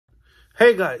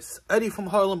Hey guys, Eddie from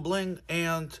Harlembling,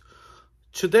 and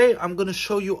today I'm going to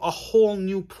show you a whole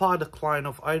new product line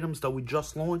of items that we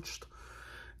just launched.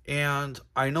 And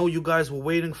I know you guys were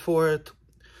waiting for it.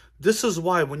 This is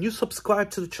why when you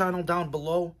subscribe to the channel down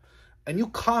below and you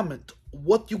comment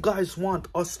what you guys want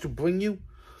us to bring you,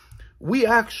 we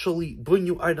actually bring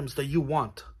you items that you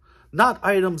want, not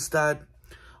items that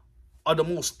are the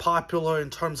most popular in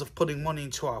terms of putting money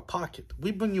into our pocket.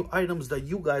 We bring you items that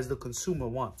you guys, the consumer,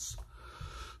 wants.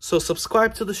 So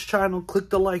subscribe to this channel, click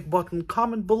the like button,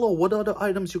 comment below what other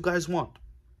items you guys want.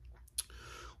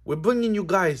 We're bringing you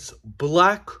guys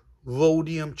black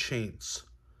rhodium chains.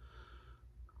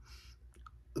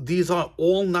 These are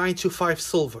all 925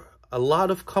 silver. A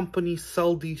lot of companies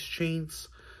sell these chains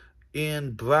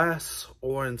in brass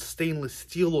or in stainless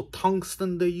steel or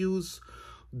tungsten they use.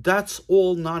 That's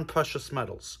all non-precious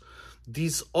metals.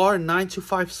 These are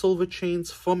 925 silver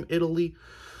chains from Italy.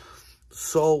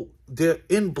 So they're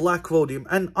in black rhodium.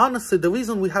 And honestly, the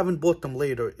reason we haven't bought them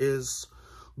later is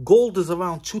gold is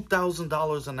around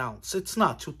 $2,000 an ounce. It's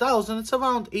not $2,000, it's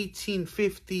around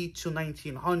 $1,850 to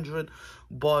 $1,900.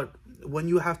 But when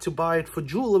you have to buy it for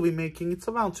jewelry making, it's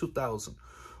around $2,000.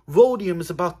 Rhodium is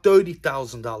about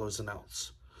 $30,000 an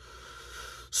ounce.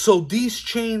 So these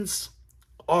chains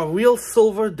are real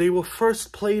silver. They were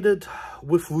first plated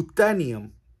with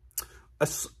ruthenium,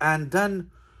 and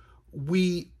then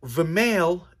we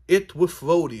vermeil it with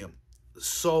rhodium.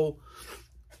 So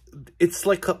it's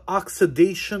like an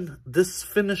oxidation. This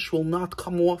finish will not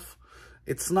come off.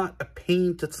 It's not a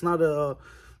paint. It's not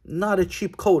a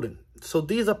cheap coating. So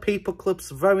these are paper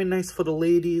clips, very nice for the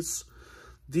ladies.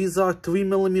 These are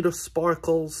 3mm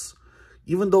sparkles.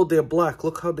 Even though they're black,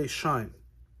 look how they shine.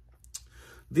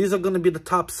 These are going to be the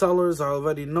top sellers. I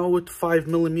already know it.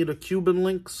 5mm Cuban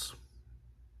links.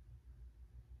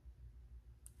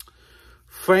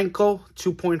 Franco,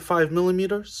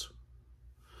 2.5mm.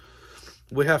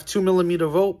 We have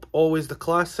 2mm rope, always the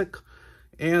classic.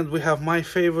 And we have my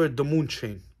favorite, the moon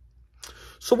chain.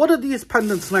 So what are these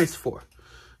pendants nice for?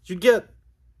 You get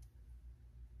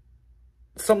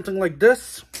something like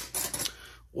this.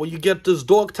 Or you get this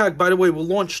dog tag. By the way, we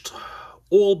launched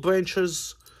all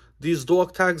branches. These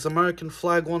dog tags, American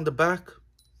flag on the back.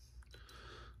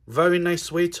 Very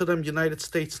nice weight to them. United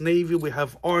States Navy. We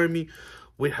have Army.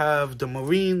 We have the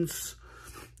Marines.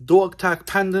 Dog tag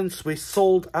pendants. We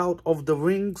sold out of the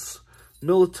rings.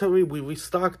 Military. We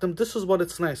restocked them. This is what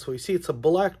it's nice for. You see, it's a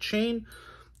black chain.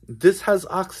 This has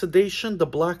oxidation. The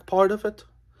black part of it.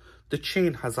 The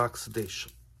chain has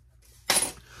oxidation.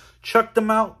 Check them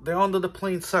out. They're under the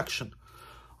plain section.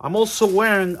 I'm also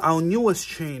wearing our newest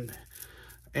chain.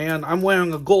 And I'm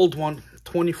wearing a gold one,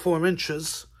 24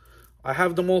 inches. I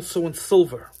have them also in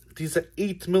silver. These are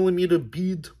 8mm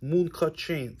bead moon cut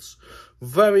chains.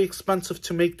 Very expensive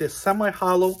to make. They're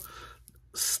semi-hollow,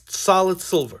 solid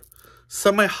silver.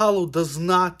 Semi-hollow does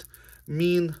not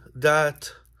mean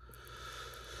that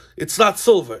it's not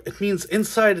silver. It means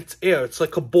inside it's air. It's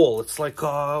like a ball. It's like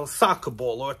a soccer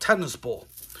ball or a tennis ball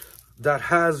that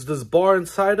has this bar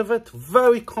inside of it.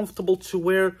 Very comfortable to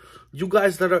wear. You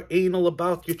guys that are anal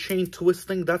about your chain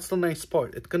twisting, that's the nice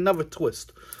part. It can never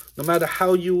twist. No matter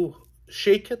how you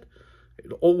shake it,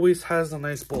 it always has a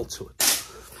nice ball to it.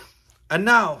 And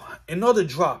now, another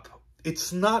drop.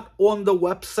 It's not on the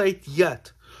website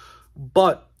yet,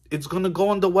 but it's going to go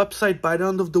on the website by the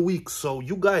end of the week. So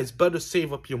you guys better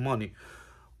save up your money.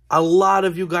 A lot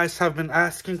of you guys have been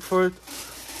asking for it.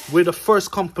 We're the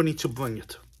first company to bring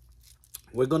it.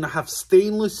 We're going to have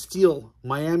stainless steel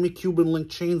Miami Cuban link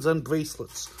chains and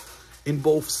bracelets in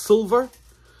both silver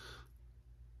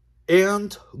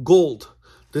and gold.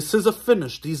 This is a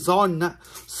finish. These are not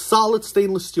solid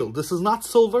stainless steel. This is not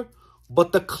silver,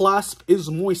 but the clasp is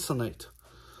moissanite.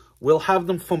 We'll have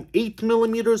them from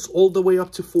 8mm all the way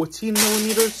up to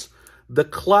 14mm. The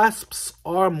clasps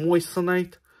are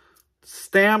moissanite,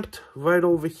 stamped right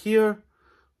over here.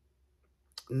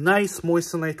 Nice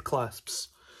moissanite clasps.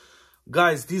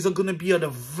 Guys, these are going to be at a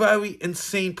very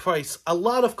insane price. A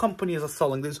lot of companies are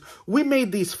selling these. We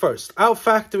made these first. Our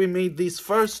factory made these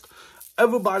first.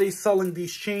 Everybody's selling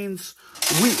these chains.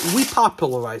 We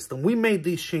popularized them. We made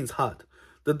these chains hot.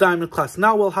 The diamond class.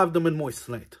 Now we'll have them in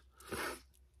moissanite.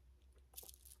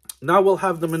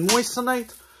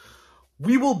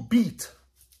 We will beat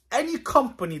any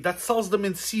company that sells them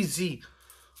in CZ.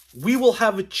 We will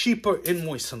have it cheaper in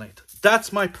moissanite.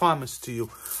 That's my promise to you.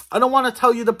 I don't want to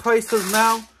tell you the prices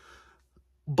now,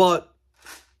 but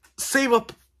save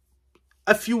up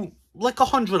a few, like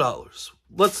 $100.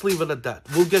 Let's leave it at that.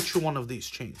 We'll get you one of these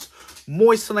chains.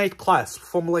 Moissanite clasp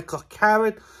from like a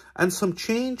carat and some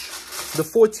change. The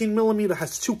 14mm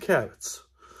has 2 carats.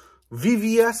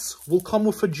 VVS will come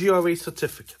with a GRA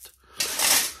certificate.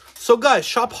 So guys,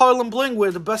 shop Harlembling.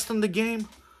 We're the best in the game.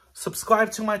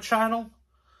 Subscribe to my channel.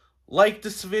 Like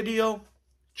this video.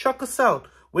 Check us out.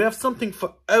 We have something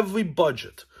for every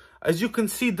budget. As you can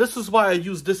see, this is why I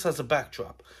use this as a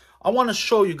backdrop. I want to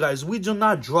show you guys, we do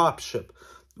not drop ship.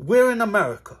 We're in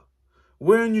America.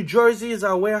 We're in New Jersey is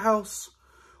our warehouse.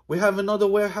 We have another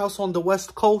warehouse on the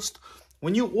West Coast.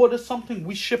 When you order something,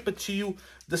 we ship it to you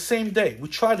the same day. We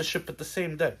try to ship it the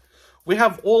same day. We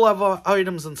have all of our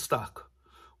items in stock.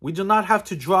 We do not have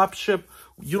to drop ship.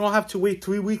 You don't have to wait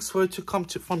 3 weeks for it to come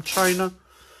from China.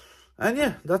 And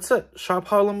yeah, that's it. Shop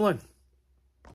Harlembling.